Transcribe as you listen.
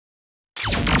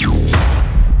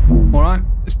Alright,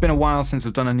 it's been a while since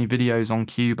I've done any videos on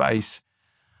Cubase,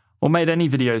 or made any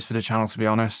videos for the channel, to be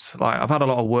honest. Like, I've had a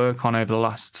lot of work on over the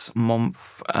last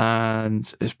month,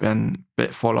 and it's been a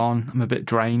bit full on. I'm a bit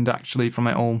drained, actually, from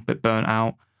it all, a bit burnt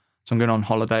out. So I'm going on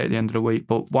holiday at the end of the week.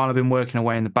 But while I've been working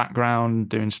away in the background,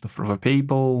 doing stuff for other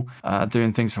people,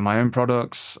 doing things for my own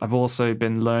products, I've also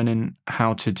been learning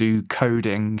how to do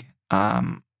coding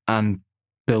and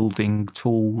building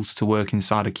tools to work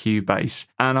inside of Cubase.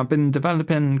 And I've been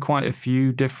developing quite a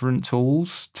few different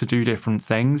tools to do different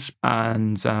things.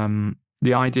 And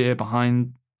the idea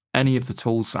behind any of the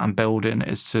tools that I'm building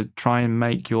is to try and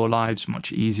make your lives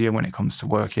much easier when it comes to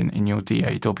working in your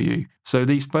DAW. So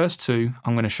these first two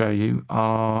I'm going to show you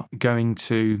are going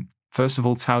to, first of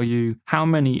all, tell you how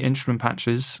many instrument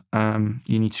patches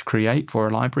you need to create for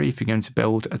a library if you're going to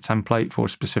build a template for a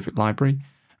specific library.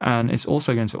 And it's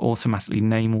also going to automatically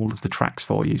name all of the tracks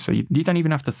for you. So you don't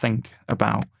even have to think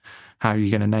about how you're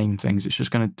going to name things. It's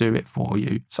just going to do it for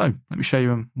you. So let me show you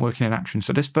them working in action.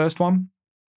 So this first one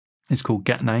is called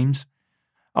Get Names.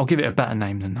 I'll give it a better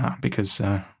name than that because,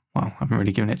 well, I haven't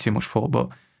really given it too much thought. But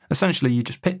essentially, you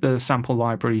just pick the sample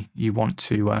library you want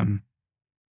to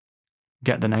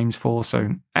get the names for.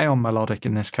 So Aeon Melodic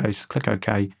in this case, click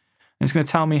OK. And it's going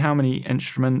to tell me how many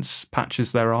instruments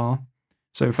patches there are.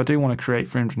 So if I do want to create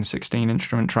 316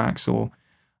 instrument tracks or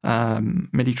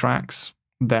MIDI tracks,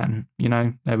 then, you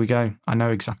know, there we go. I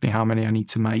know exactly how many I need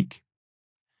to make.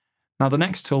 Now, the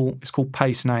next tool is called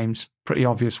Paste Names. Pretty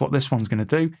obvious what this one's going to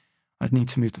do. I'd need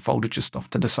to move the folder just off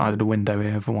to the side of the window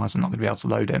here, otherwise I'm not going to be able to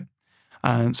load it.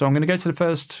 So I'm going to go to the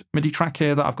first MIDI track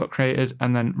here that I've got created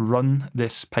and then run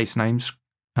this Paste Names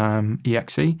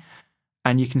exe.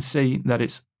 And you can see that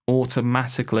it's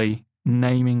automatically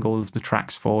naming all of the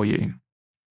tracks for you,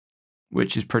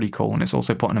 which is pretty cool. And it's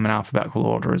also putting them in alphabetical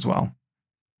order as well,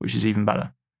 which is even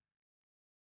better.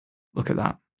 Look at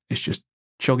that. It's just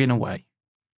chugging away.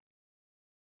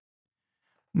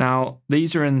 Now,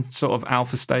 these are in sort of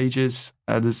alpha stages.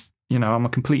 I'm a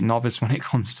complete novice when it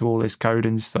comes to all this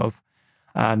coding stuff.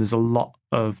 There's a lot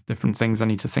of different things I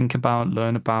need to think about,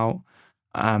 learn about,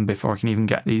 before I can even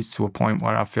get these to a point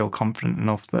where I feel confident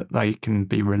enough that they can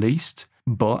be released.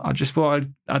 But I just thought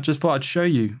I'd show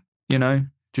you,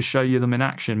 just show you them in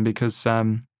action because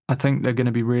I think they're going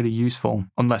to be really useful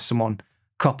unless someone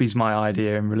copies my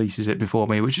idea and releases it before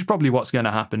me, which is probably what's going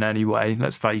to happen anyway,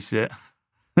 let's face it.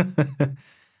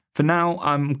 For now,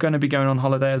 I'm going to be going on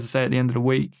holiday, as I say, at the end of the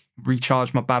week,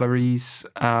 recharge my batteries,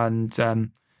 and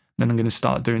then I'm going to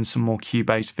start doing some more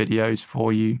Cubase videos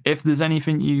for you. If there's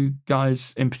anything you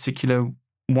guys in particular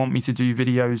want me to do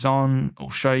videos on,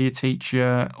 or show you, teach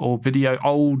you, or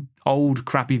old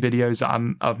crappy videos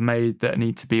that I've made that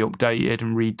need to be updated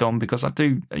and redone, because I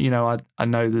do, I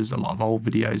know there's a lot of old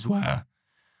videos where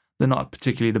they're not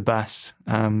particularly the best,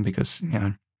 because,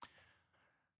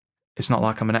 it's not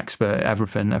like I'm an expert at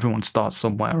everything. Everyone starts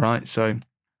somewhere, right? So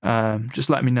just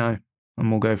let me know and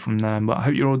we'll go from there. But I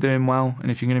hope you're all doing well. And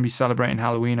if you're going to be celebrating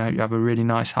Halloween, I hope you have a really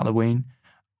nice Halloween.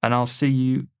 And I'll see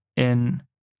you in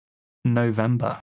November.